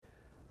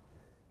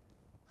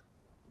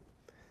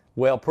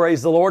Well,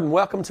 praise the Lord and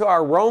welcome to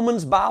our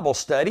Romans Bible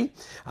study.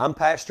 I'm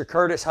Pastor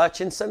Curtis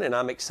Hutchinson and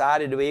I'm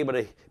excited to be able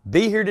to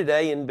be here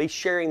today and be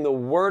sharing the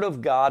Word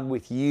of God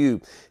with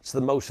you. It's the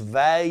most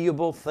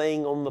valuable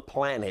thing on the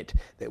planet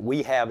that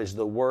we have is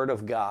the Word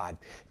of God.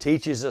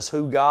 Teaches us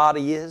who God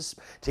is,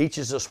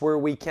 teaches us where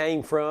we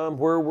came from,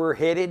 where we're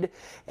headed,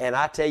 and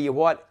I tell you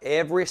what,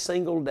 every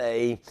single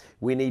day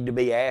we need to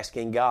be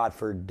asking God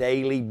for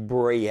daily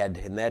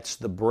bread, and that's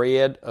the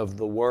bread of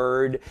the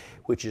Word,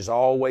 which is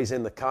always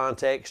in the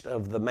context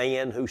of the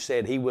man who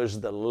said he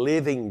was the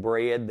living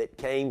bread that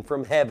came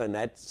from heaven.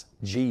 That's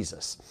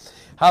Jesus.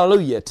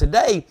 Hallelujah.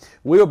 Today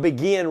we'll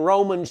begin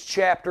Romans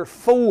chapter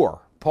 4,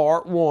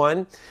 part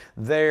 1.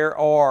 There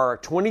are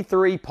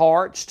 23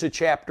 parts to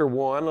chapter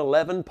 1,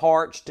 11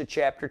 parts to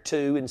chapter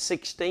 2, and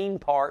 16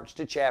 parts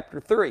to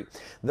chapter 3.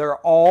 They're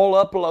all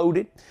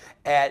uploaded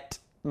at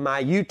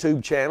my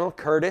YouTube channel,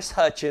 Curtis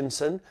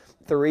Hutchinson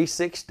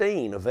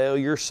 316. Avail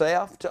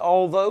yourself to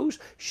all those.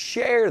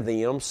 Share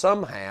them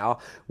somehow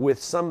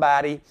with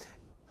somebody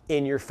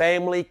in your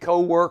family,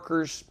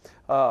 co-workers,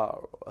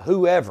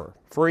 whoever,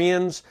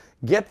 friends.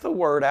 Get the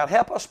Word out.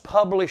 Help us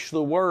publish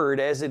the Word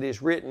as it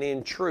is written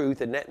in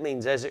truth, and that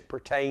means as it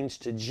pertains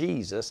to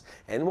Jesus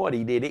and what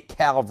He did at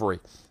Calvary.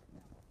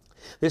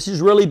 This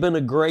has really been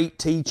a great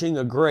teaching,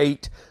 a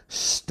great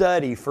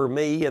study for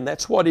me, and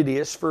that's what it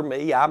is for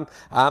me.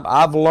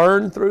 I've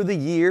learned through the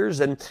years,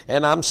 and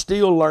I'm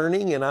still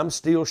learning, and I'm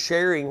still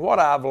sharing what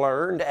I've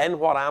learned and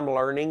what I'm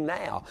learning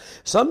now.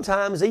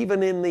 Sometimes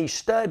even in these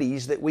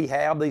studies that we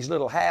have, these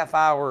little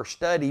half-hour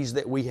studies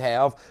that we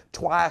have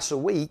twice a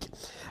week,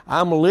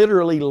 I'm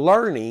literally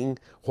learning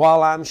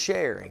while I'm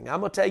sharing. I'm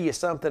going to tell you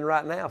something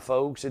right now,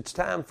 folks. It's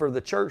time for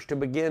the church to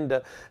begin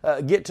to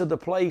get to the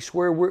place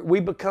where we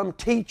become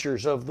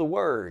teachers of the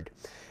Word.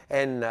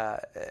 And,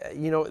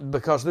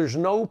 because there's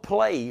no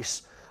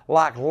place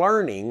like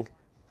learning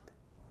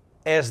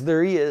as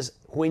there is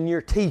when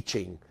you're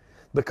teaching.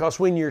 Because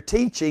when you're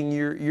teaching,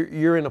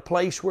 you're in a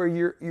place where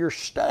you're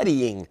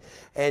studying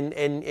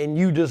and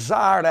you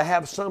desire to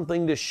have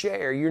something to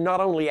share. You're not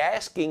only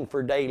asking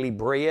for daily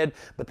bread,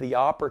 but the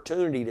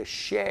opportunity to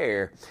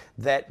share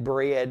that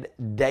bread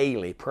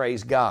daily.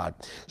 Praise God.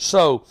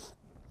 So,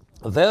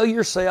 avail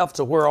yourself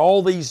to where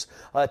all these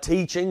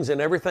teachings and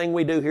everything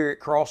we do here at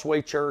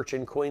Crossway Church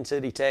in Queen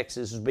City,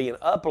 Texas is being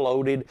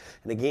uploaded.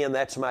 And again,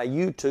 that's my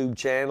YouTube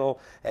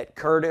channel at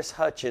Curtis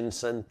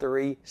Hutchinson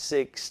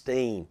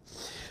 316.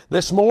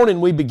 This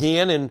morning we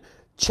begin in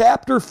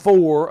chapter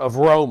 4 of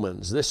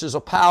Romans. This is a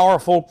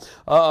powerful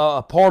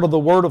part of the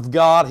Word of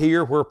God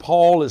here where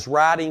Paul is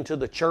writing to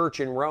the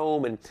church in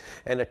Rome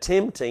and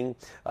attempting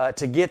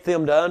to get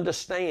them to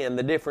understand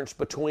the difference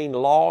between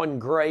law and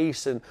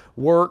grace and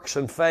works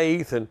and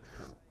faith and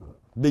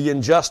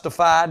being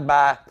justified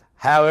by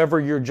however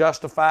you're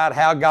justified,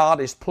 how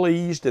God is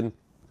pleased. And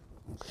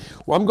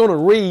well, I'm going to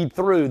read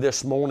through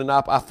this morning.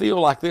 I feel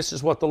like this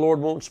is what the Lord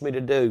wants me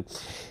to do.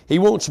 He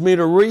wants me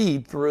to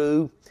read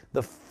through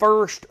the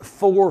first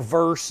 4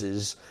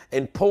 verses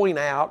and point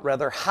out,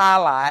 rather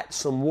highlight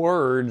some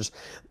words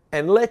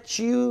and let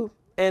you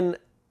and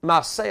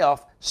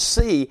myself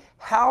see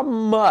how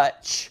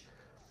much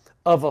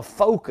of a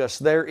focus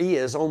there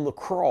is on the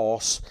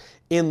cross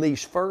in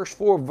these first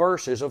 4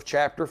 verses of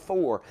chapter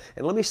 4.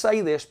 And let me say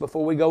this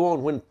before we go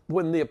on.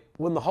 When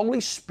the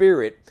Holy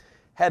Spirit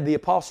had the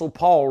Apostle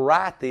Paul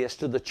write this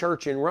to the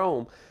church in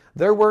Rome,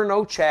 there were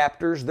no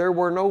chapters, there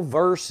were no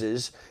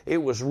verses.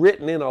 It was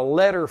written in a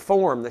letter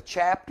form. The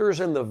chapters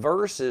and the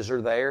verses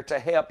are there to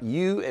help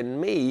you and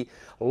me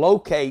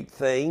locate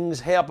things,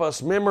 help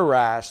us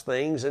memorize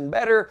things, and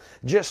better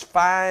just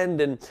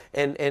find and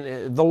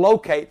the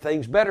locate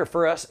things better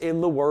for us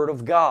in the Word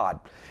of God.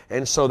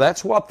 And so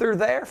that's what they're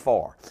there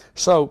for.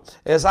 So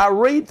as I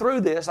read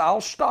through this, I'll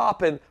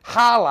stop and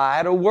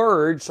highlight a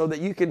word so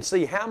that you can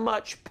see how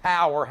much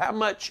power, how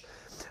much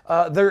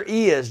there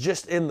is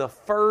just in the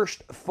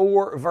first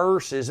 4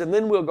 verses. And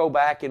then we'll go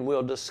back and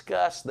we'll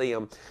discuss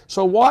them.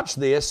 So watch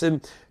this.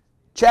 In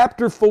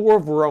chapter 4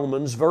 of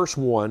Romans, verse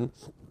 1,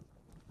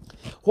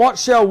 "What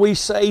shall we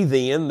say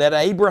then that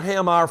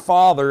Abraham our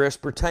father as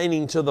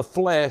pertaining to the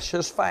flesh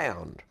has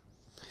found?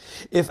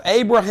 If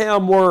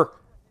Abraham were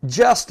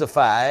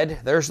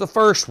justified," there's the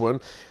first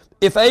one,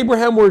 "if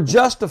Abraham were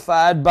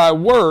justified by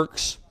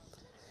works,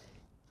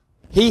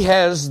 he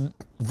has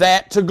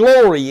that to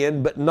glory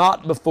in, but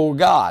not before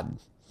God.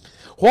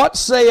 What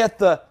saith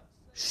the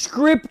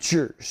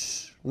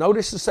Scriptures?"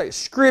 Notice it says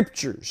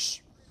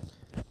Scriptures.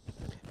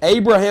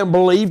 "Abraham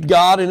believed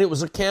God, and it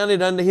was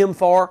accounted unto him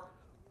for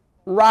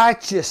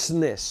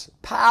righteousness."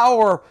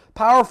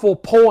 Powerful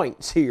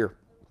points here.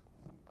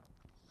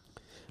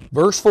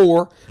 Verse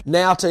 4,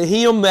 "Now to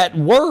him that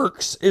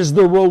works is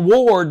the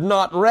reward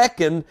not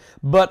reckoned,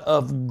 but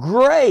of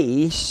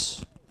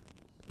grace."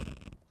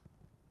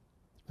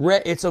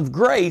 It's of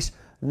grace,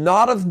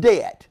 not of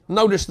debt.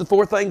 Notice the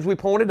 4 things we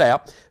pointed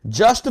out: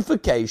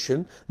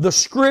 justification, the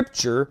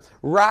Scripture,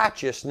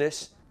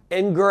 righteousness,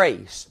 and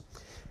grace.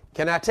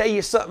 Can I tell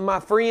you something, my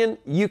friend?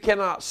 You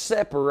cannot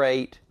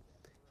separate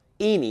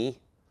any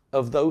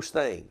of those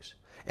things.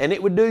 And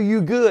it would do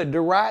you good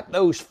to write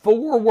those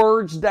 4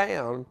 words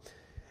down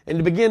and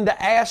to begin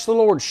to ask the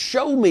Lord,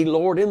 show me,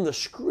 Lord, in the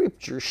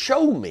Scripture,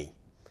 show me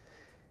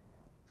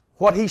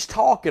what He's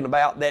talking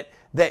about,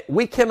 that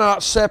we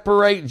cannot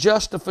separate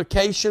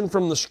justification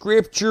from the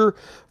Scripture,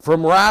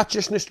 from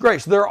righteousness to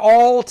grace. They're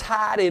all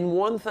tied in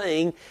one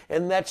thing,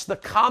 and that's the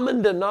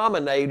common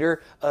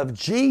denominator of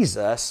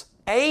Jesus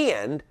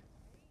and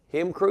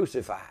Him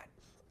crucified.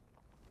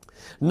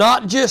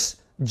 Not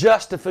just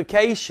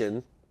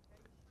justification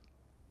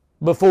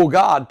before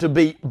God, to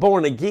be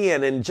born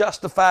again and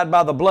justified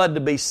by the blood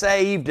to be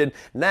saved and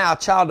now a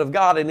child of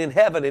God and in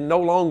heaven and no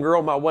longer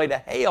on my way to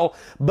hell,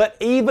 but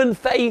even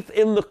faith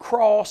in the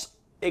cross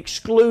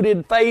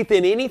excluded faith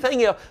in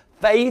anything else.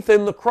 Faith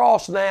in the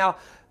cross now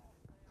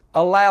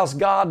allows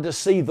God to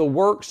see the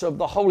works of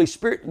the Holy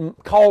Spirit,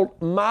 called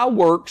my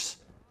works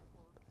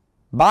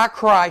by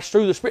Christ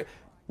through the Spirit.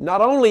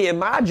 Not only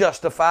am I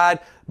justified,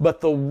 but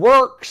the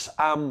works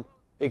I'm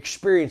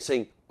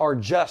experiencing are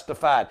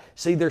justified.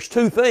 See, there's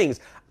 2 things.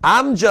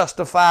 I'm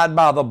justified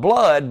by the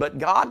blood, but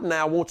God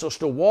now wants us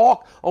to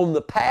walk on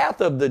the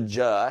path of the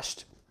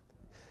just.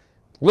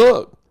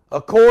 Look,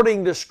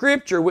 according to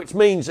Scripture, which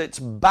means it's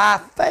by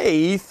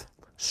faith.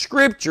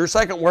 Scripture,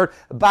 second word,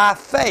 by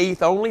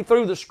faith, only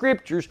through the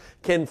Scriptures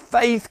can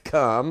faith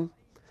come,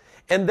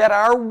 and that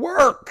our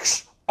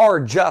works are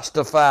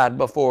justified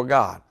before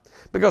God.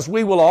 Because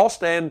we will all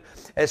stand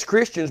as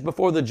Christians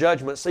before the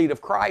judgment seat of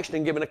Christ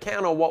and give an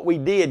account on what we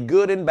did,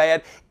 good and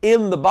bad,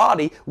 in the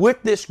body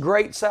with this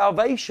great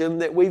salvation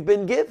that we've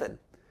been given.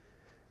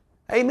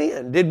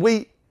 Amen. Did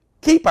we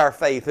keep our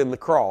faith in the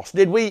cross?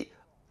 Did we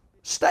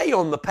stay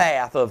on the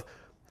path of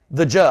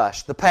the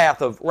just, the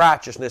path of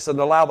righteousness, and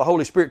allow the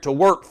Holy Spirit to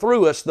work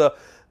through us, the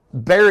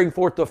bearing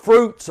forth the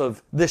fruits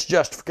of this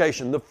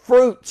justification, the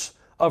fruits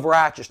of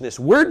righteousness?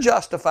 We're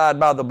justified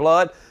by the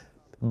blood,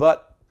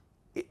 but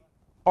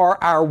are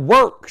our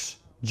works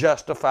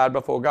justified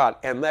before God?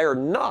 And they're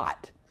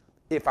not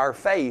if our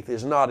faith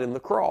is not in the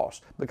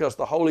cross, because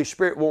the Holy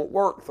Spirit won't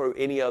work through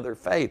any other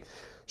faith.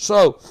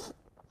 So,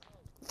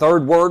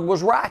 third word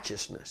was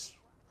righteousness.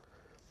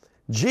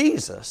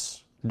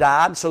 Jesus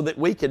died so that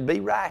we could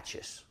be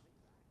righteous.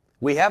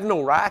 We have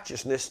no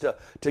righteousness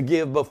to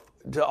give,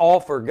 to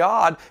offer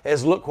God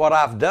as look what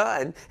I've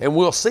done. And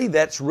we'll see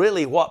that's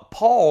really what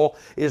Paul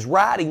is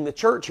writing the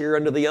church here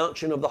under the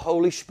unction of the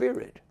Holy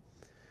Spirit.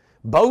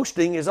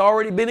 Boasting has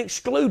already been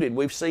excluded.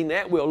 We've seen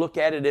that. We'll look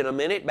at it in a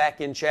minute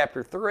back in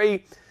chapter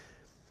 3.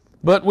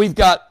 But we've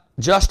got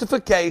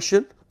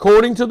justification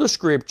according to the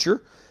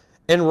Scripture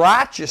and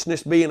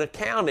righteousness being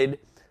accounted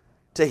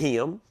to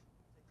Him.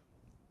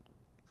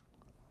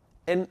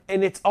 And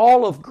it's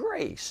all of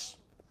grace.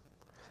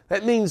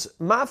 That means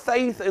my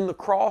faith in the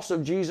cross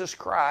of Jesus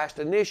Christ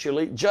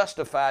initially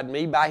justified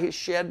me by His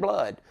shed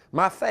blood.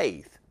 My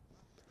faith.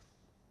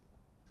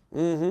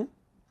 And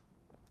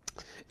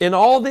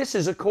all this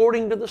is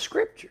according to the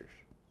Scriptures.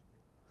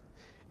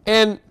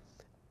 And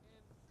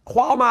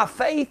while my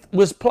faith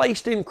was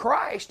placed in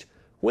Christ,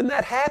 when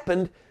that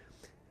happened,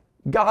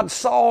 God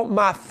saw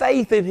my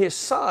faith in His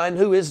Son,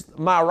 who is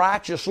my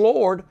righteous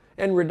Lord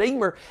and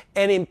Redeemer,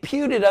 and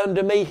imputed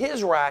unto me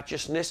His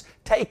righteousness,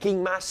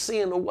 taking my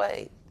sin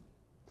away.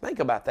 Think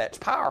about that. It's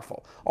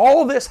powerful.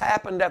 All this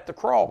happened at the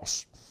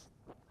cross.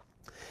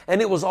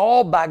 And it was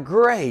all by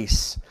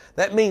grace.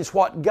 That means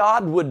what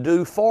God would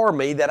do for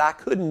me that I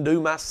couldn't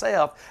do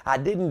myself. I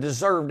didn't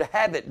deserve to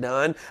have it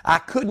done. I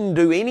couldn't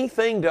do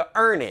anything to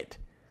earn it.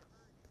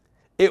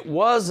 It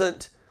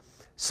wasn't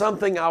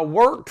something I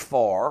worked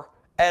for,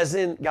 as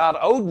in God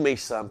owed me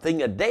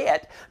something, a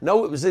debt.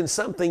 No, it was in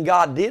something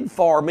God did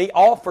for me,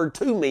 offered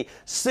to me,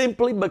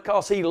 simply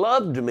because He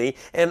loved me,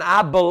 and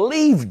I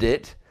believed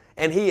it,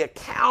 and He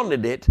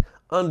accounted it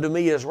unto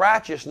me as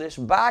righteousness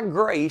by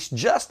grace,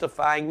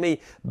 justifying me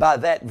by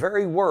that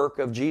very work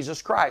of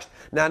Jesus Christ.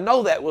 Now I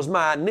know that was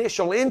my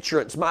initial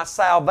entrance, my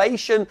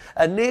salvation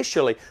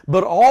initially,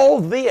 but all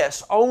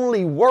this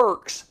only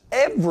works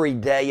every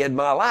day in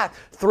my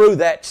life through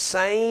that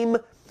same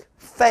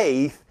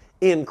faith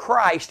in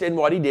Christ and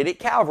what He did at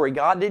Calvary.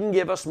 God didn't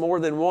give us more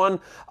than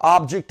one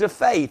object of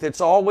faith. It's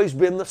always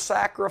been the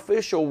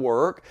sacrificial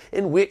work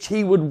in which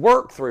He would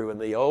work through. In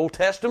the Old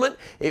Testament,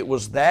 it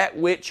was that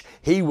which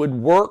He would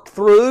work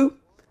through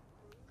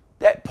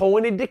that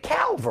pointed to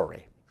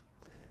Calvary.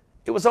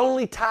 It was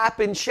only type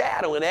and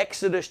shadow. In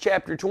Exodus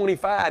chapter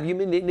 25, you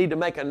need to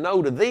make a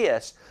note of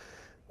this,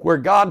 where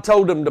God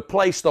told Him to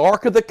place the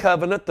Ark of the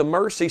Covenant, the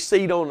mercy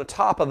seat on the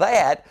top of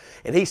that,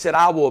 and He said,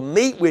 I will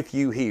meet with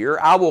you here,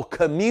 I will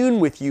commune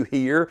with you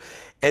here,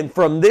 and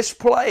from this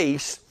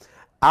place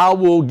I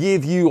will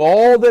give you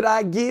all that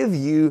I give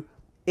you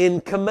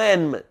in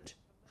commandment.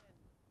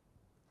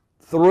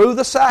 Through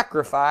the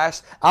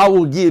sacrifice, I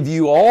will give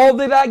you all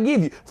that I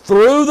give you.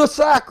 Through the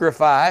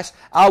sacrifice,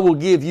 I will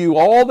give you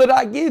all that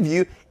I give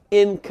you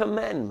in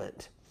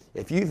commandment.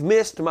 If you've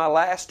missed my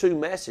last 2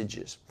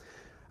 messages,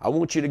 I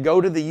want you to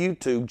go to the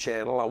YouTube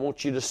channel. I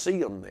want you to see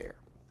them there.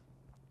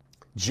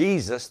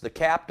 Jesus, the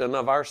captain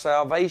of our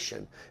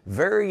salvation.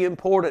 Very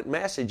important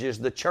messages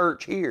the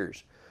church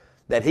hears.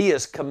 that He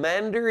is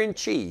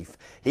Commander-in-Chief.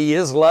 He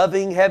is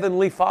loving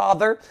Heavenly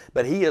Father,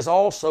 but He is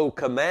also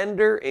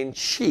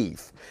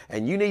Commander-in-Chief.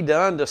 And you need to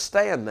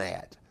understand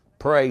that.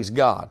 Praise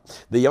God.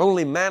 The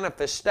only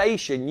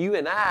manifestation you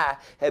and I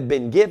have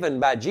been given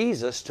by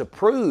Jesus to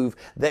prove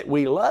that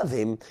we love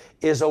Him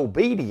is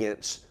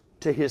obedience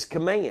to His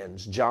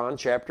commands. John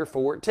chapter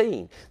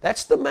 14.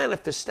 That's the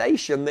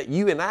manifestation that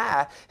you and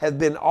I have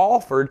been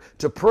offered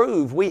to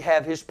prove we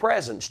have His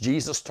presence.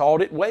 Jesus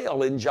taught it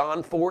well in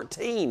John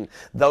 14.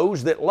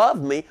 Those that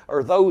love me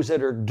are those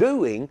that are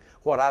doing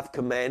what I've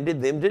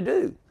commanded them to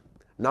do.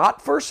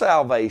 Not for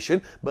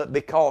salvation, but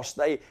because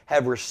they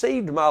have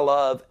received my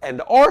love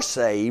and are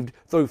saved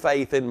through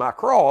faith in my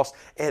cross.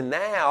 And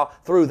now,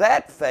 through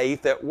that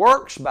faith that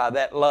works by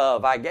that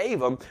love I gave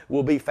them,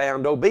 will be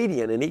found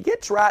obedient. And He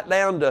gets right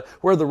down to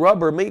where the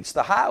rubber meets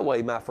the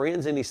highway, my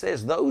friends, and He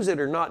says, those that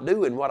are not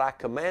doing what I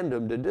command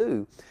them to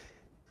do,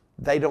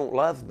 they don't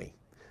love me.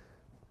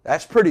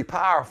 That's pretty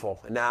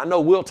powerful. Now, I know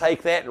we'll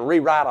take that and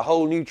rewrite a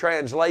whole new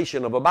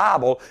translation of a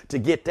Bible to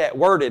get that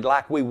worded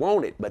like we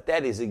want it, but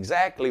that is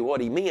exactly what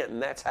He meant,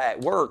 and that's how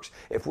it works.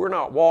 If we're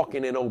not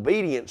walking in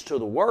obedience to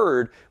the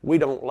Word, we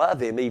don't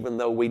love Him, even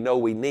though we know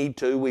we need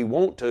to, we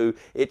want to.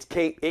 It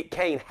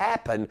can't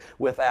happen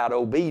without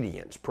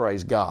obedience,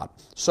 praise God.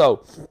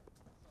 So,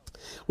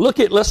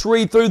 let's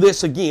read through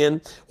this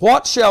again.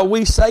 What shall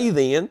we say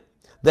then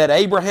that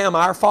Abraham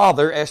our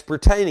father as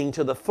pertaining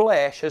to the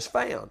flesh has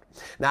found?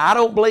 Now, I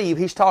don't believe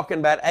he's talking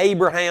about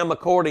Abraham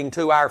according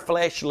to our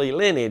fleshly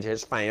lineage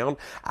has found.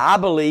 I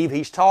believe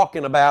he's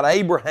talking about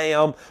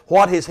Abraham,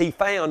 what has he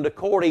found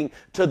according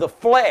to the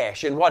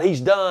flesh and what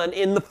he's done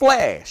in the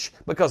flesh,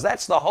 because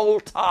that's the whole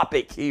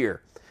topic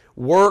here.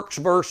 Works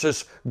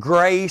versus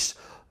grace,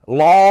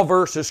 law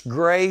versus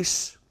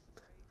grace,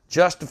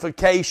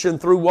 justification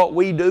through what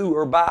we do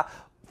or by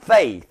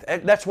faith.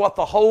 That's what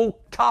the whole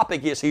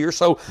topic is here.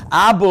 So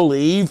I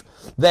believe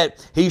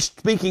that he's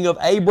speaking of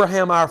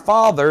Abraham our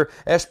father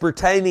as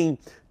pertaining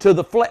to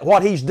the flesh,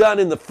 what he's done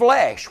in the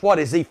flesh. What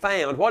has he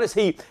found? What is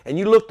he, and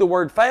you look the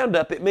word found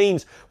up, it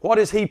means what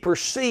has he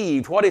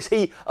perceived? What has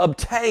he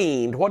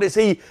obtained? What has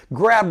he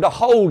grabbed a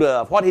hold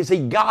of? What has he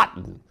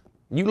gotten?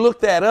 You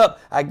look that up,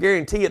 I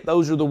guarantee it,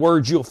 those are the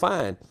words you'll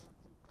find.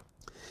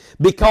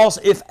 Because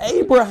if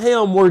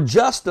Abraham were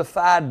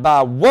justified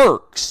by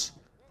works,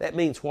 that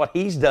means what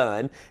he's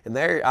done, and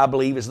there I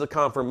believe is the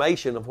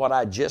confirmation of what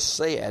I just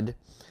said.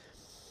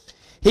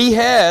 He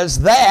has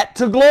that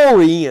to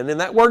glory in, and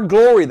that word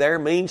glory there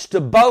means to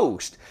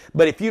boast.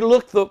 But if you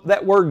look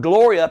that word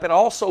glory up, it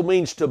also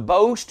means to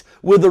boast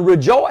with a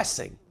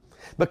rejoicing.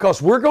 Because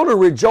we're going to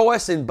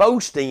rejoice and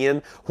boast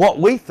in what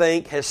we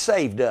think has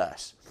saved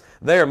us.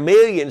 There are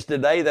millions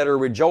today that are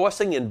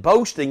rejoicing and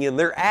boasting in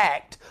their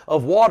act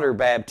of water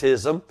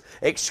baptism,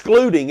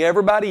 excluding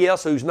everybody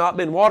else who's not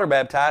been water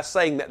baptized,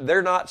 saying that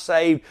they're not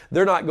saved,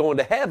 they're not going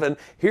to heaven.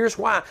 Here's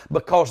why.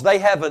 Because they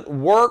haven't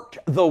worked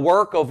the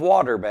work of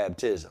water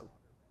baptism.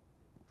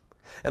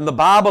 And the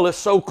Bible is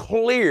so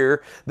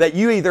clear that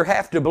you either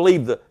have to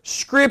believe the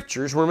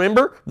Scriptures.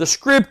 Remember, the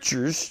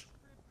Scriptures,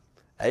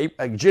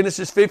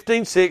 Genesis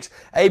 15:6,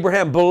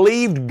 Abraham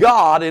believed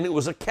God and it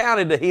was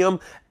accounted to him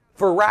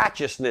for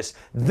righteousness.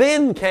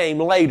 Then came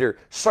later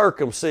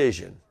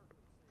circumcision.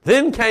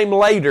 Then came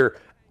later,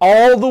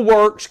 all the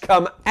works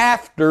come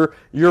after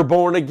you're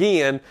born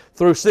again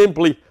through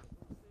simply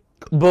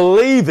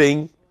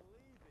believing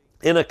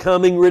in a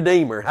coming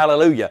Redeemer.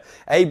 Hallelujah.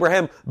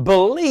 Abraham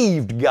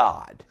believed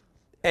God,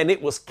 and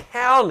it was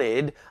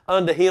counted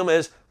unto him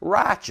as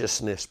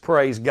righteousness.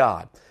 Praise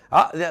God.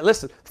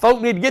 Listen,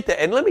 folk need to get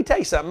that. And let me tell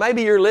you something.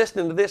 Maybe you're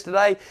listening to this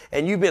today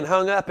and you've been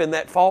hung up in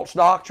that false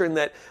doctrine,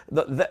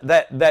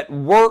 that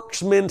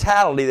works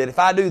mentality, that if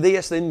I do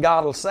this, then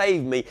God will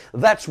save me.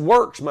 That's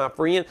works, my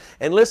friend.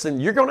 And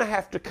listen, you're going to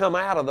have to come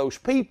out of those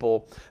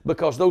people,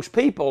 because those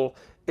people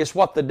is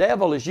what the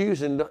devil is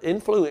using to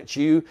influence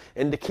you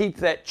and to keep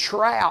that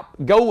trap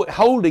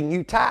holding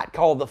you tight,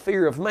 called the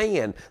fear of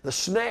man, the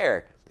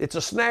snare. It's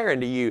a snare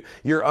into you.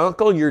 Your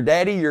uncle, your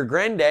daddy, your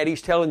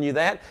granddaddy's telling you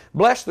that.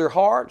 Bless their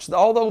hearts.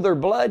 Although they're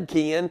blood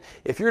kin,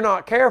 if you're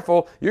not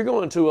careful, you're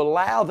going to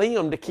allow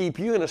them to keep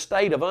you in a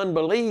state of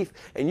unbelief,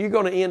 and you're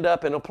going to end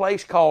up in a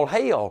place called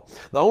hell.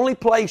 The only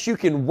place you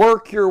can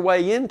work your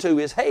way into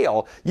is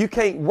hell. You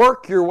can't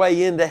work your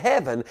way into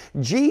heaven.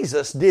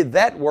 Jesus did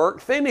that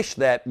work, finished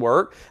that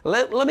work.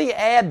 Let me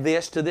add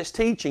this to this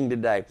teaching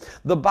today.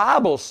 The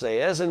Bible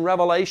says in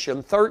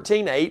Revelation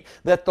 13:8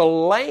 that the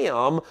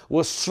Lamb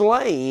was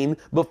slain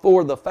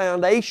before the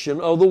foundation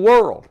of the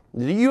world.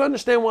 Do you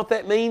understand what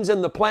that means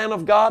in the plan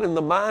of God, in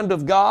the mind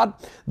of God?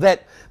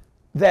 That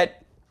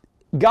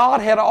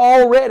God had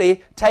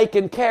already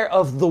taken care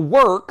of the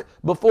work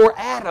before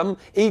Adam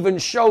even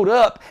showed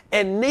up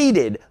and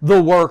needed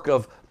the work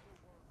of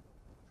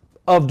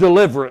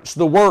deliverance,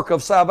 the work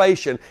of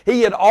salvation.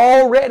 He had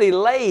already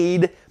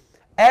laid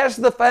as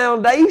the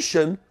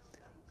foundation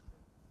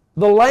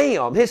the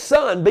Lamb, His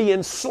Son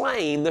being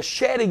slain, the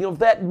shedding of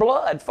that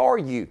blood for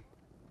you.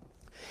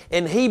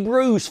 And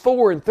Hebrews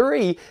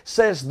 4:3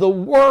 says the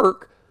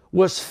work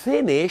was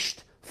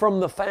finished from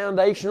the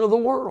foundation of the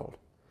world.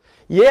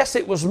 Yes,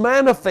 it was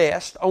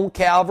manifest on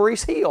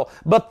Calvary's hill,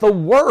 but the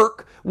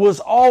work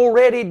was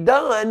already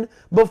done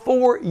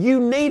before you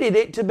needed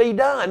it to be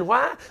done.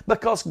 Why?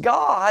 Because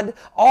God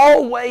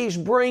always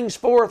brings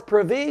forth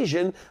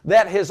provision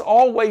that has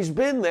always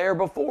been there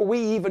before we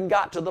even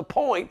got to the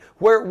point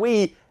where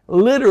we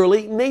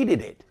literally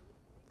needed it.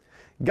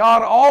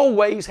 God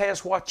always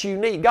has what you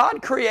need.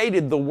 God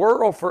created the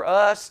world for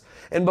us,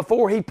 and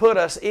before He put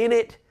us in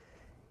it,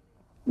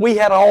 we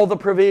had all the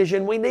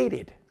provision we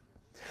needed.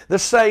 The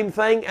same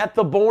thing at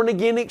the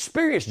born-again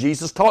experience.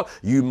 Jesus taught,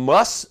 you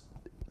must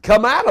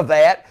come out of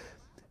that.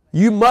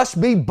 You must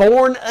be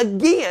born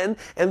again.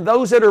 And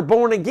those that are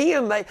born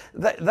again,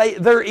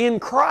 they're in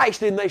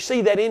Christ, and they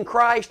see that in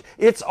Christ,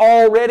 it's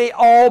already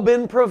all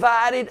been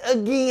provided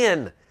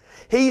again.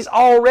 He's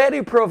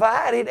already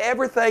provided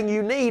everything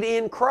you need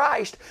in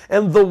Christ.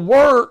 And the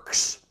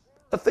works,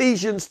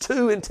 Ephesians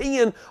 2 and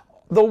 10,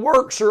 the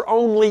works are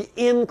only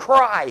in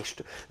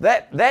Christ.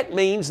 That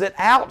means that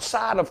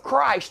outside of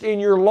Christ, in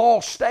your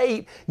lost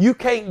state, you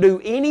can't do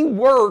any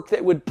work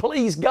that would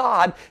please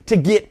God to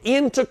get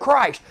into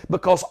Christ,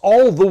 because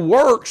all the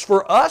works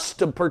for us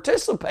to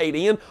participate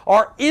in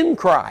are in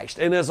Christ.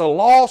 And as a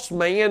lost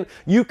man,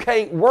 you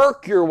can't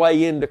work your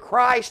way into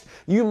Christ.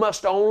 You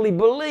must only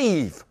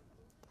believe.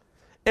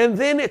 And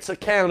then it's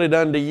accounted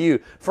unto you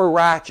for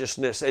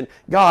righteousness, and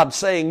God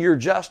saying you're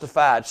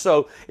justified.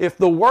 So if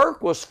the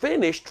work was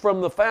finished from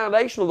the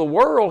foundation of the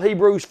world,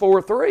 Hebrews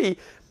 4:3,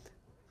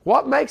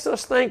 what makes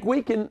us think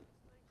we can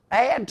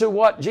add to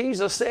what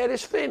Jesus said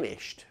is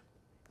finished?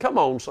 Come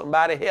on,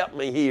 somebody, help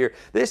me here.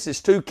 This is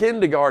too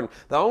kindergarten.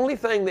 The only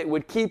thing that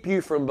would keep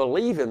you from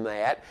believing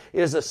that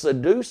is a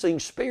seducing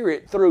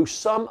spirit through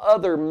some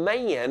other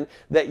man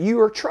that you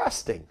are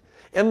trusting.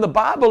 And the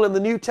Bible in the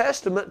New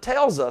Testament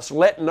tells us,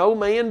 let no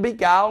man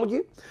beguile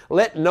you,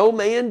 let no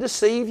man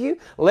deceive you,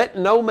 let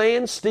no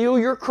man steal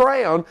your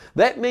crown.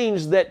 That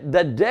means that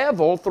the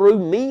devil, through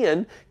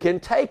men, can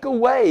take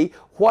away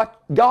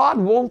what God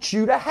wants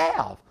you to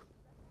have.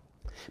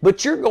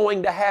 But you're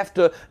going to have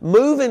to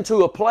move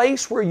into a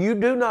place where you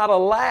do not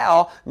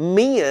allow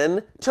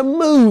men to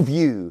move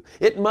you.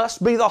 It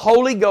must be the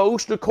Holy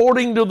Ghost,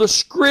 according to the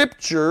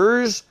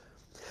Scriptures,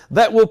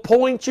 that will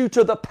point you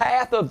to the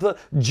path of the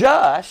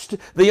just,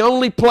 the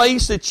only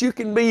place that you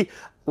can be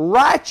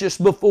righteous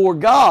before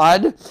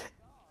God,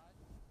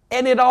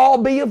 and it all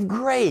be of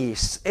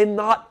grace and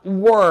not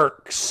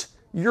works,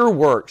 your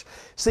works.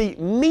 See,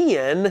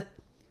 men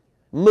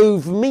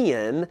move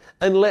men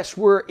unless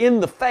we're in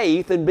the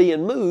faith and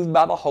being moved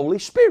by the Holy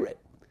Spirit.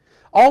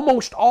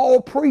 Almost all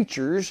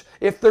preachers,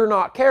 if they're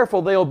not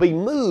careful, they'll be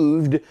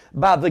moved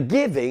by the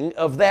giving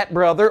of that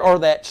brother or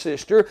that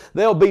sister.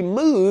 They'll be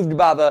moved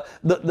by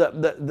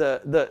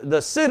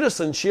the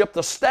citizenship,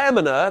 the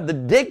stamina, the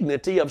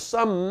dignity of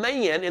some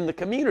man in the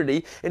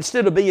community,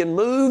 instead of being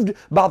moved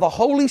by the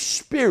Holy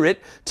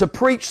Spirit to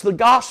preach the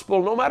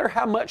gospel, no matter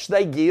how much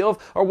they give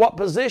or what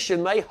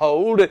position they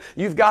hold.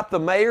 You've got the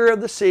mayor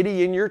of the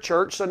city in your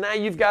church, so now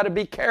you've got to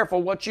be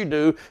careful what you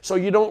do so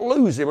you don't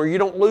lose him or you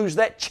don't lose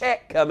that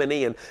check coming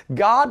in.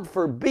 God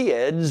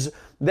forbids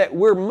that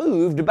we're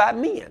moved by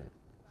men.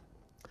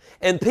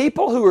 And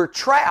people who are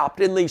trapped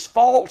in these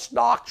false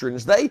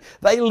doctrines, they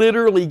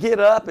literally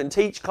get up and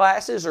teach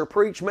classes or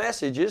preach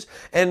messages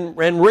and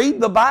read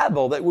the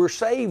Bible that we're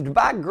saved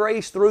by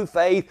grace through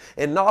faith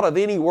and not of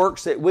any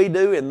works that we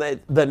do. And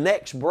the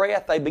next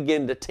breath they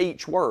begin to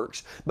teach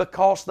works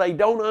because they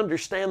don't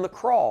understand the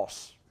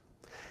cross.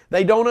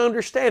 They don't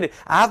understand it.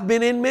 I've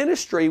been in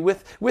ministry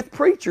with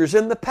preachers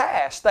in the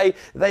past. They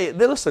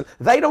listen,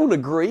 they don't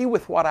agree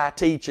with what I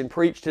teach and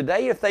preach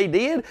today. If they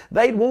did,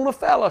 they'd want a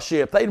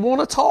fellowship. They'd want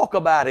to talk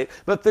about it.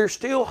 But they're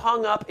still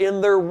hung up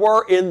in their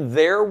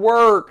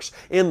works,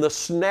 in the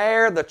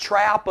snare, the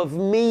trap of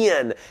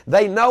men.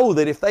 They know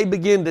that if they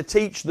begin to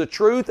teach the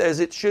truth as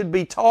it should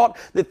be taught,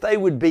 that they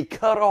would be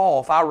cut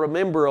off. I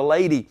remember a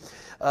lady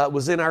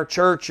was in our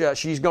church.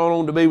 She's gone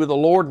on to be with the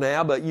Lord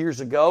now, but years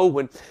ago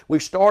when we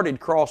started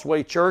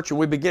Crossway Church and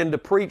we began to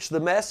preach the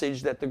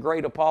message that the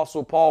great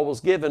Apostle Paul was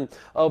given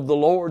of the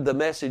Lord, the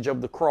message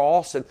of the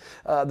cross and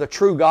the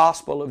true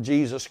gospel of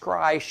Jesus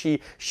Christ.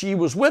 She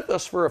was with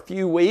us for a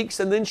few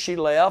weeks and then she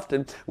left,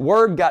 and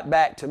word got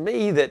back to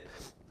me that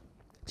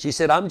she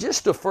said, I'm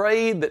just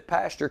afraid that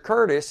Pastor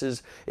Curtis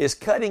is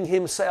cutting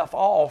himself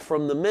off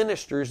from the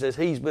ministers that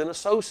he's been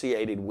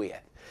associated with.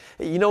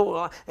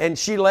 And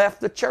she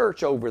left the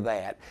church over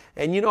that.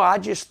 And, I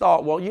just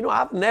thought,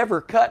 I've never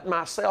cut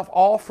myself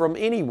off from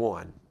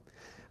anyone.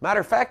 Matter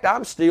of fact,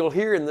 I'm still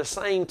here in the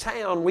same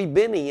town we've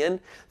been in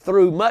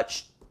through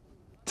much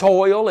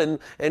toil and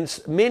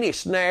many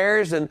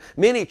snares and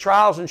many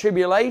trials and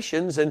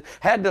tribulations, and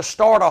had to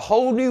start a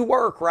whole new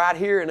work right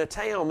here in a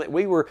town that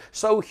we were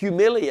so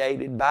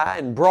humiliated by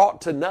and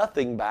brought to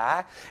nothing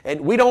by. And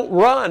we don't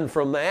run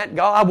from that.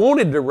 I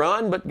wanted to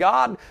run, but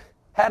God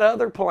had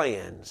other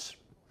plans.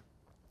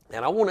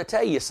 And I want to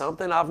tell you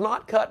something, I've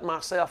not cut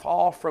myself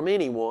off from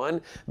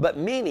anyone, but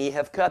many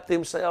have cut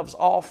themselves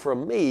off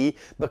from me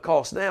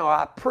because now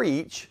I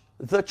preach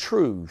the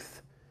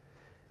truth.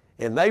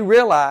 And they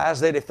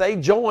realized that if they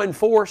joined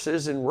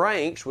forces and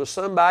ranks with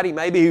somebody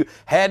maybe who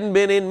hadn't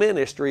been in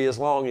ministry as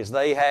long as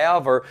they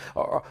have,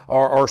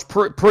 or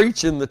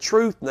preaching the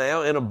truth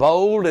now in a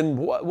bold and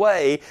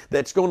way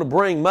that's going to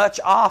bring much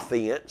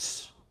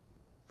offense,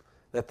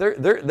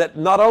 that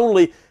not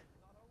only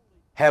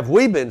have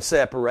we been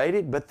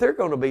separated, but they're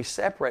going to be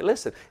separated.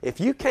 Listen, if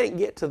you can't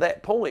get to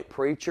that point,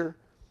 preacher,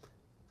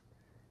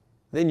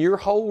 then your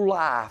whole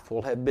life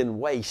will have been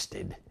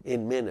wasted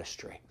in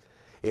ministry.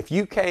 If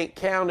you can't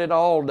count it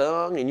all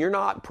dung and you're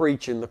not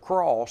preaching the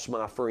cross,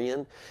 my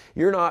friend,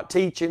 you're not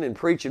teaching and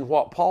preaching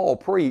what Paul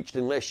preached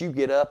unless you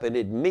get up and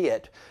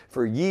admit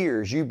for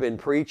years you've been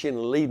preaching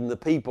and leading the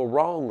people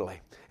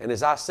wrongly. And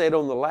as I said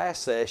on the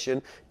last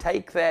session,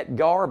 take that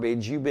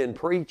garbage you've been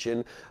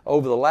preaching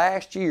over the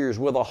last years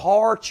with a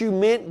heart you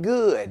meant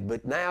good,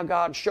 but now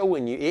God's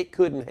showing you it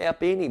couldn't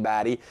help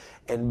anybody,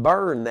 and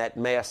burn that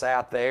mess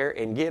out there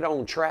and get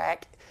on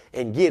track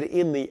and get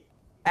in the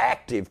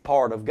active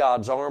part of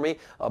God's army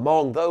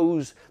among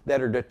those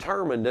that are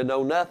determined to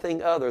know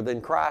nothing other than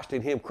Christ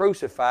and Him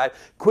crucified.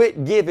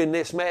 Quit giving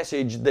this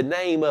message the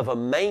name of a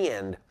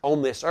man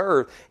on this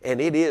earth, and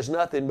it is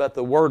nothing but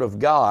the Word of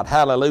God.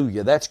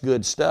 Hallelujah. That's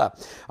good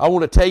stuff. I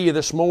want to tell you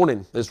this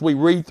morning as we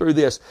read through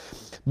this,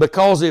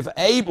 because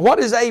what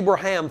has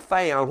Abraham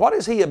found? What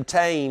has he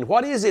obtained?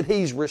 What is it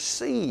he's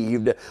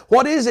received?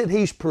 What is it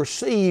he's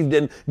perceived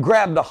and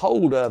grabbed a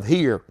hold of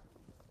here?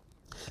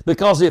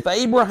 Because if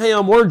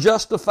Abraham were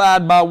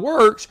justified by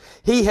works,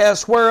 he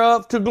has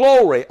whereof to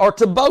glory or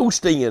to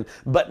boast in,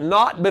 but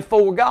not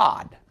before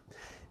God.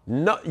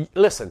 No,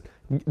 listen,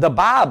 the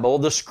Bible,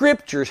 the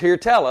Scriptures here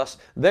tell us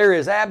there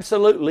is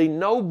absolutely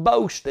no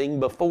boasting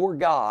before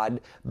God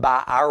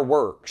by our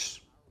works.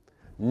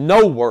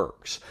 No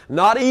works.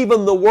 Not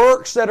even the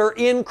works that are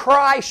in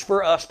Christ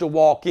for us to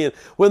walk in.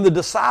 When the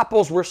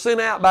disciples were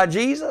sent out by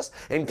Jesus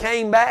and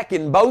came back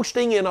and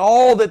boasting in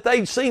all that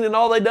they'd seen and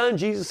all they'd done,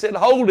 Jesus said,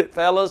 hold it,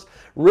 fellas.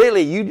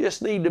 Really, you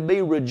just need to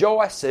be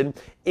rejoicing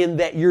in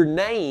that your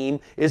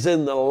name is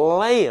in the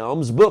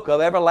Lamb's book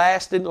of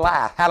everlasting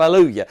life.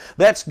 Hallelujah.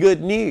 That's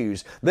good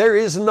news. There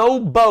is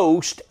no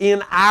boast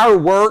in our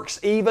works,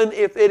 even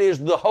if it is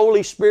the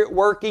Holy Spirit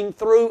working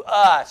through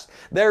us.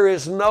 There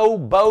is no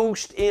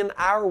boast in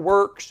our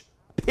works,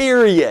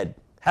 period.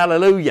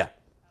 Hallelujah.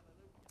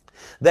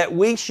 That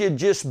we should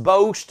just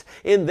boast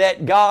in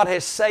that God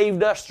has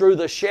saved us through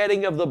the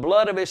shedding of the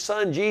blood of His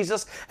Son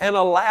Jesus and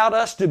allowed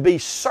us to be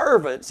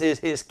servants in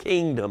His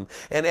kingdom.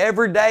 And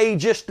every day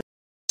just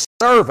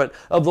servant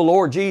of the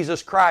Lord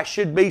Jesus Christ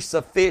should be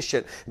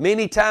sufficient.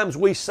 Many times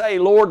we say,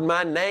 Lord,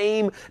 my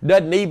name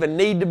doesn't even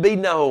need to be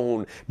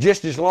known,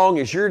 just as long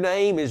as your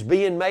name is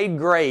being made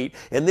great.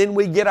 And then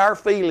we get our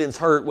feelings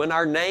hurt when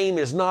our name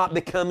is not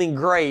becoming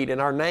great and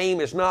our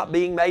name is not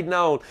being made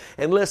known.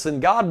 And listen,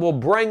 God will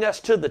bring us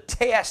to the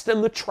test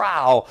and the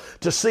trial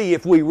to see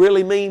if we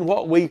really mean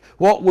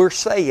what we're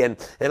saying.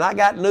 And I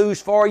got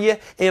news for you.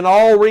 In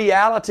all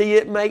reality,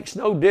 it makes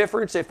no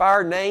difference if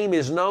our name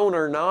is known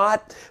or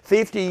not.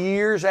 50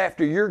 years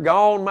after you're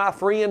gone, my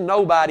friend,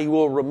 nobody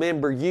will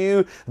remember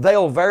you.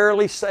 They'll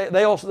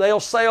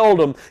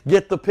seldom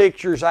get the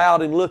pictures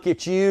out and look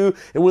at you.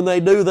 And when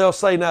they do, they'll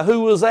say, now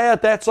who was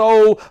that? That's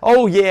old.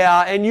 Oh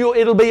yeah. And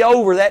it'll be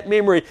over, that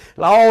memory.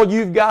 All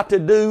you've got to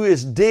do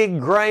is dig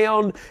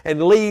ground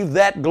and leave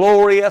that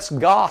glorious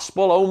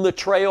gospel on the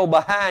trail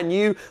behind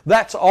you.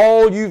 That's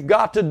all you've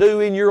got to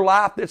do in your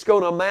life that's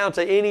going to amount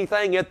to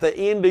anything at the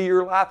end of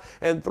your life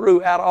and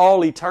throughout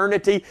all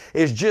eternity,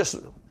 is just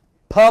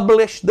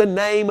publish the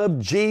name of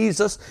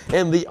Jesus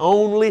and the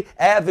only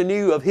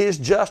avenue of His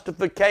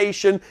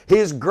justification,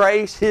 His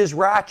grace, His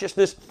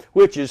righteousness,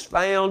 which is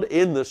found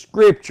in the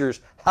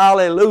Scriptures.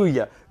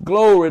 Hallelujah.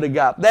 Glory to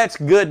God. That's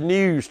good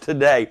news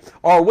today.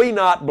 Are we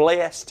not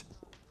blessed?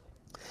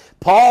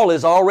 Paul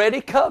is already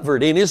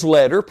covered in his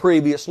letter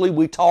previously.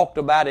 We talked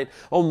about it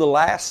on the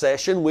last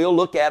session. We'll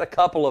look at a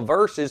couple of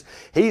verses.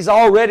 He's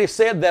already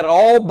said that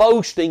all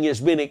boasting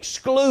has been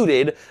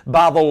excluded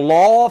by the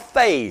law of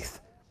faith.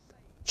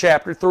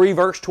 Chapter 3,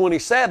 verse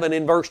 27.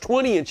 In verse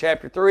 20 in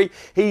chapter 3,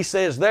 he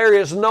says, there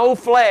is no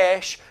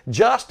flesh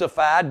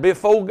justified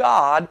before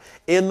God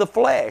in the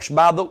flesh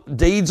by the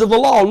deeds of the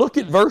law. Look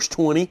at verse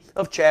 20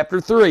 of chapter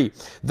 3.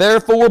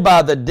 Therefore,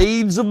 by the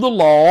deeds of the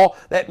law,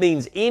 that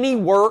means any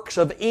works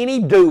of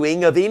any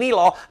doing of any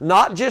law,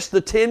 not just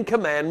the 10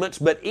 Commandments,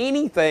 but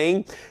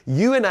anything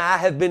you and I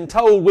have been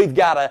told we've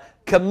got to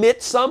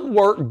commit some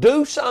work,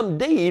 do some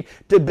deed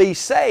to be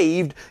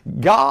saved.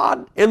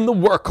 God,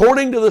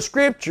 according to the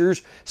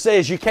Scriptures,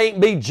 says you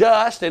can't be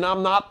just, and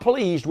I'm not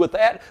pleased with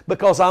that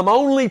because I'm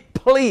only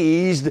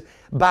pleased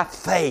by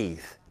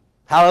faith.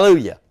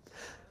 Hallelujah.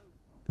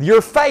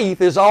 Your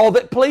faith is all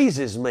that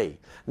pleases me,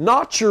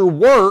 not your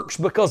works,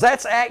 because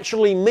that's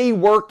actually me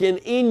working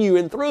in you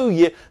and through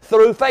you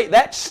through faith.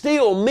 That's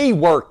still me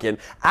working.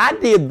 I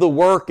did the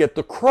work at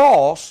the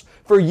cross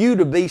for you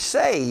to be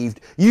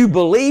saved. You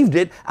believed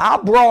it. I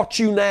brought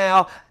you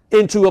now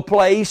into a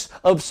place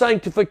of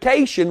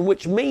sanctification,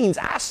 which means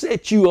I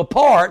set you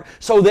apart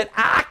so that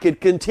I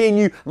could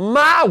continue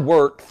my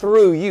work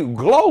through you.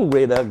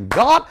 Glory to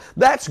God.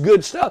 That's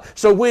good stuff.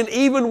 So when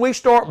even we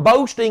start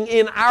boasting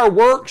in our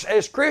works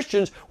as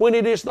Christians, when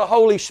it is the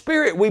Holy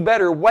Spirit, we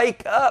better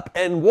wake up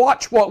and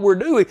watch what we're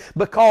doing,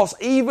 because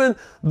even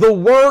the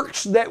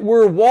works that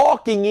we're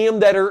walking in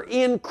that are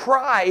in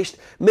Christ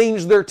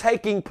means they're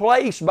taking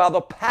place by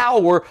the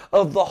power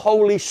of the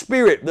Holy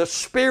Spirit, the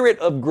Spirit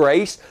of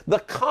grace, the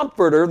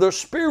Comforter, the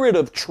Spirit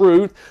of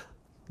truth.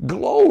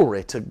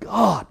 Glory to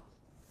God.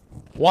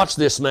 Watch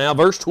this now,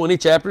 verse 20,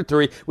 chapter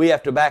 3. We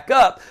have to back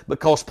up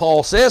because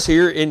Paul says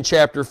here in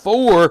chapter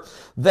 4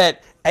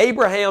 that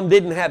Abraham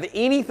didn't have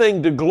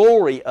anything to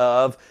glory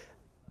of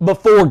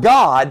before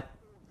God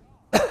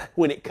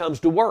when it comes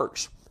to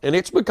works. And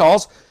it's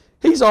because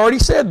he's already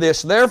said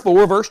this.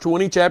 Therefore, verse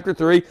 20, chapter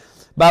 3,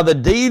 by the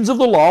deeds of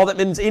the law, that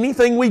means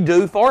anything we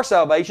do for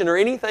salvation or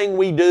anything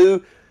we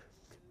do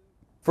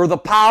for the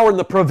power and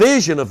the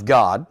provision of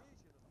God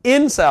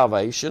in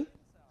salvation,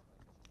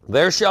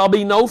 there shall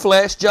be no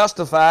flesh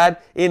justified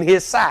in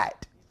His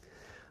sight.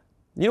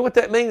 You know what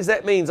that means?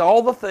 That means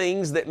all the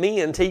things that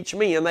men teach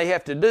men they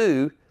have to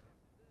do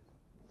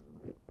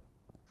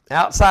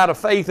outside of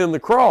faith in the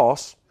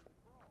cross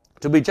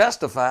to be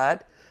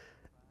justified,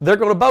 they're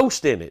going to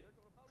boast in it.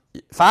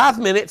 5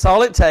 minutes,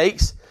 all it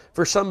takes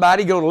for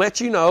somebody going to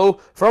let you know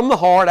from the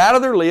heart, out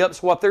of their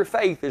lips, what their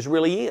faith is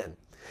really in.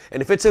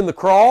 And if it's in the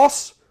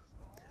cross,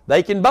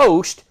 they can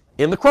boast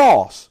in the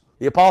cross.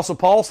 The Apostle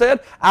Paul said,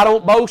 I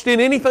don't boast in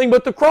anything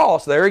but the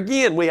cross. There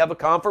again, we have a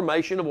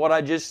confirmation of what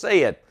I just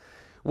said.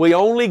 We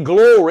only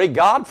glory,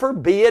 God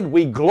forbid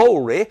we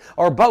glory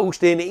or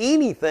boast in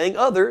anything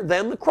other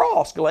than the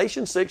cross.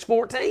 Galatians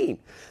 6:14.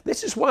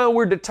 This is why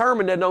we're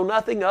determined to know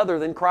nothing other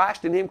than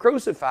Christ and Him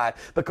crucified,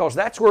 because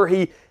that's where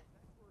He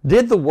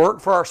did the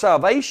work for our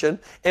salvation,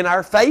 and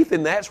our faith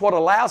in that's what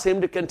allows Him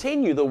to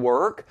continue the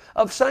work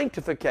of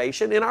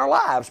sanctification in our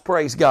lives.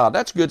 Praise God.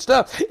 That's good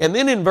stuff. And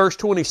then in verse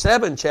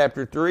 27,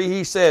 chapter 3,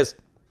 he says,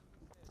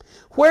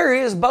 where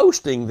is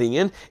boasting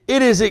then?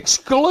 It is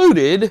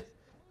excluded,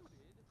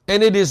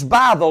 and it is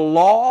by the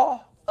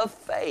law of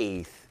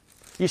faith.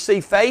 You see,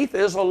 faith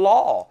is a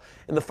law.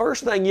 And the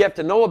first thing you have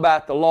to know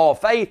about the law of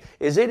faith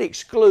is it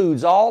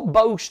excludes all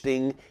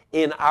boasting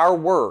in our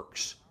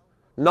works.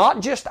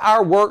 Not just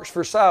our works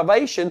for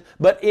salvation,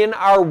 but in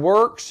our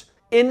works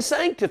in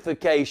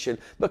sanctification.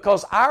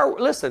 Because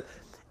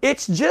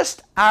it's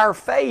just our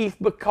faith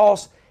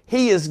because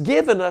He has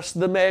given us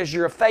the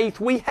measure of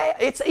faith we have.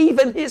 It's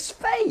even His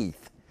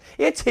faith.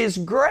 It's His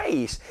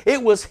grace.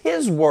 It was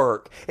His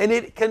work. And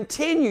it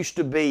continues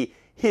to be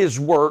His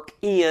work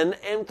in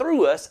and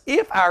through us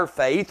if our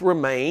faith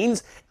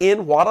remains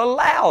in what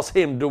allows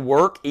Him to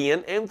work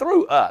in and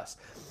through us.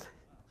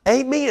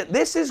 Amen.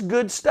 This is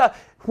good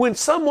stuff. When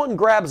someone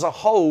grabs a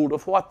hold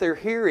of what they're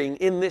hearing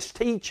in this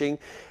teaching,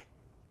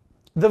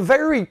 the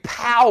very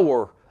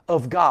power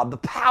of God, the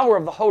power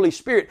of the Holy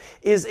Spirit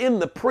is in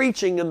the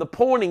preaching and the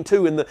pointing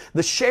to and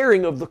the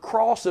sharing of the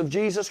cross of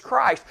Jesus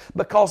Christ.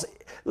 Because,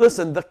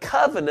 listen, the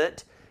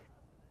covenant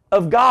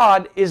of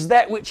God is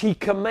that which He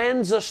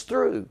commands us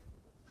through.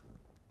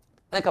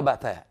 Think about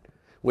that.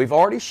 We've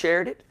already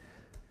shared it.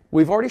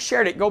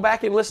 Go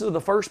back and listen to the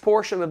first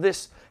portion of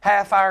this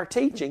half-hour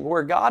teaching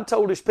where God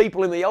told His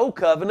people in the Old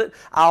Covenant,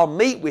 I'll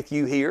meet with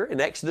you here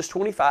in Exodus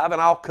 25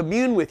 and I'll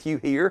commune with you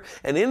here,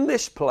 and in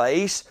this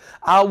place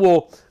I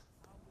will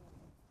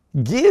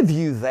give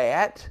you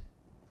that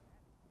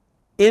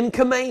in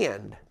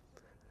command.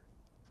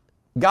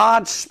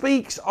 God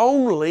speaks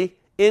only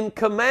in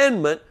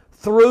commandment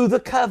through the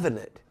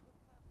covenant.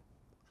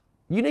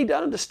 You need to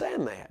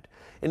understand that.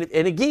 And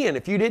again,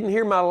 if you didn't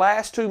hear my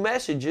last two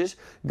messages,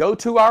 go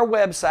to our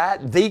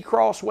website,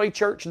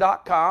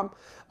 thecrosswaychurch.com,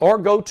 or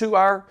go to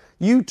our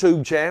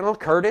YouTube channel,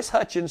 Curtis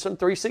Hutchinson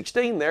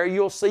 316. There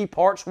you'll see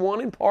parts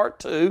 1 and part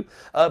 2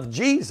 of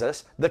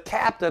Jesus, the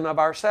captain of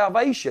our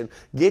salvation.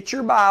 Get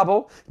your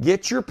Bible,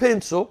 get your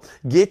pencil,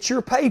 get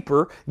your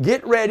paper,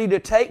 get ready to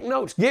take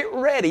notes. Get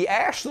ready.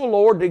 Ask the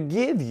Lord to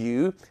give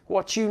you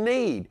what you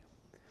need.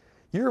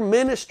 Your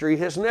ministry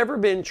has never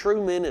been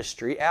true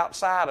ministry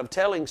outside of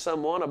telling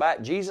someone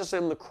about Jesus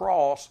and the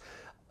cross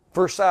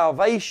for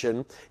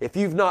salvation if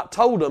you've not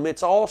told them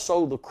it's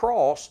also the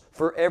cross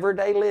for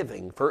everyday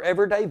living, for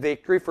everyday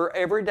victory, for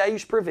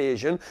everyday's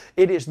provision.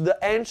 It is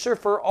the answer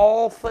for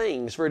all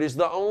things, for it is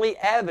the only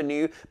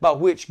avenue by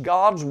which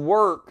God's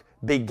work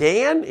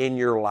began in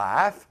your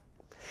life,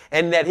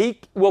 and that He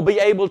will be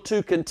able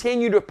to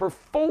continue to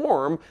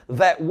perform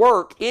that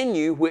work in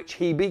you which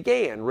He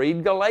began.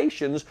 Read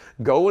Galatians.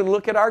 Go and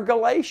look at our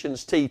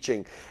Galatians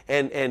teaching.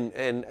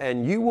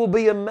 And you will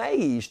be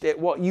amazed at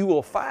what you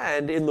will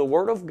find in the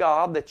Word of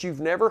God that you've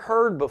never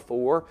heard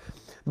before,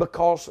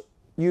 because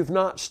you've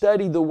not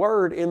studied the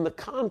Word in the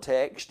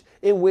context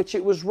in which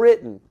it was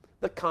written.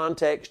 The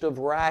context of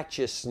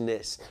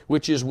righteousness,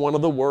 which is one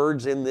of the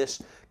words in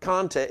this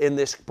context, in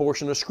this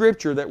portion of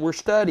Scripture that we're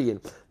studying.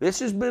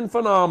 This has been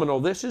phenomenal.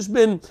 This has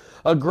been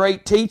a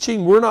great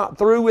teaching. We're not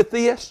through with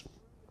this.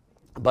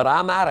 But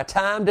I'm out of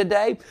time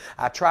today.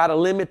 I try to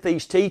limit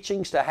these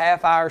teachings to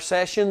half-hour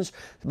sessions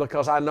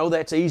because I know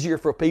that's easier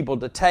for people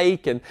to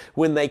take and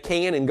when they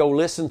can and go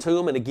listen to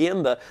them. And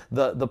again,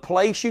 the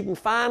place you can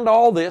find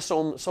all this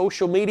on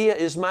social media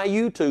is my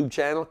YouTube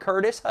channel,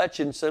 Curtis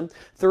Hutchinson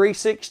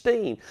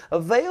 316.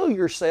 Avail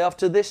yourself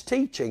to this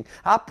teaching.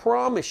 I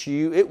promise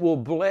you it will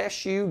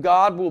bless you.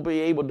 God will be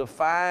able to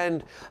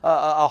find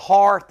a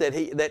heart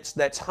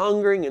that's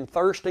hungering and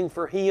thirsting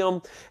for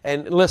Him.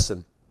 And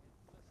listen,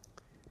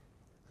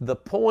 the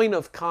point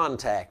of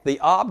contact, the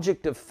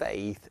object of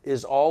faith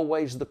is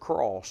always the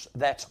cross.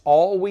 That's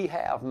all we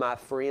have, my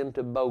friend,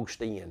 to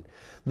boast in.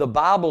 The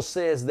Bible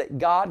says that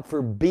God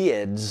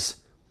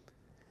forbids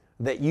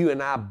that you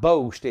and I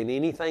boast in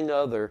anything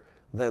other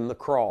than the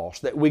cross,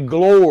 that we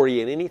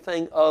glory in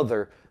anything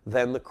other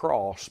than the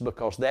cross,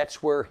 because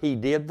that's where He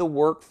did the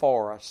work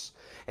for us.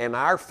 And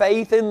our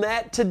faith in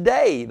that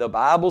today, the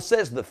Bible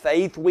says the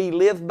faith we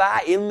live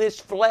by in this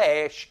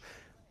flesh,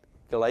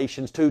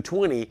 Galatians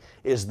 2:20,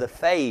 is the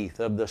faith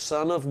of the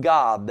Son of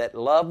God that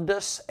loved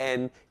us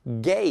and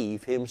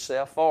gave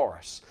Himself for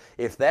us.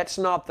 If that's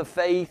not the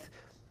faith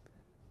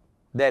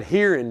that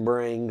hearing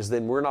brings,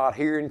 then we're not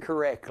hearing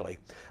correctly.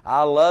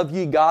 I love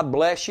you. God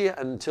bless you.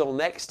 Until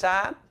next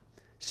time,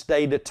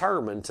 stay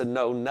determined to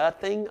know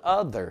nothing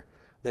other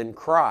than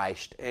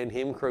Christ and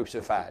Him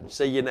crucified.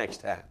 See you next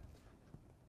time.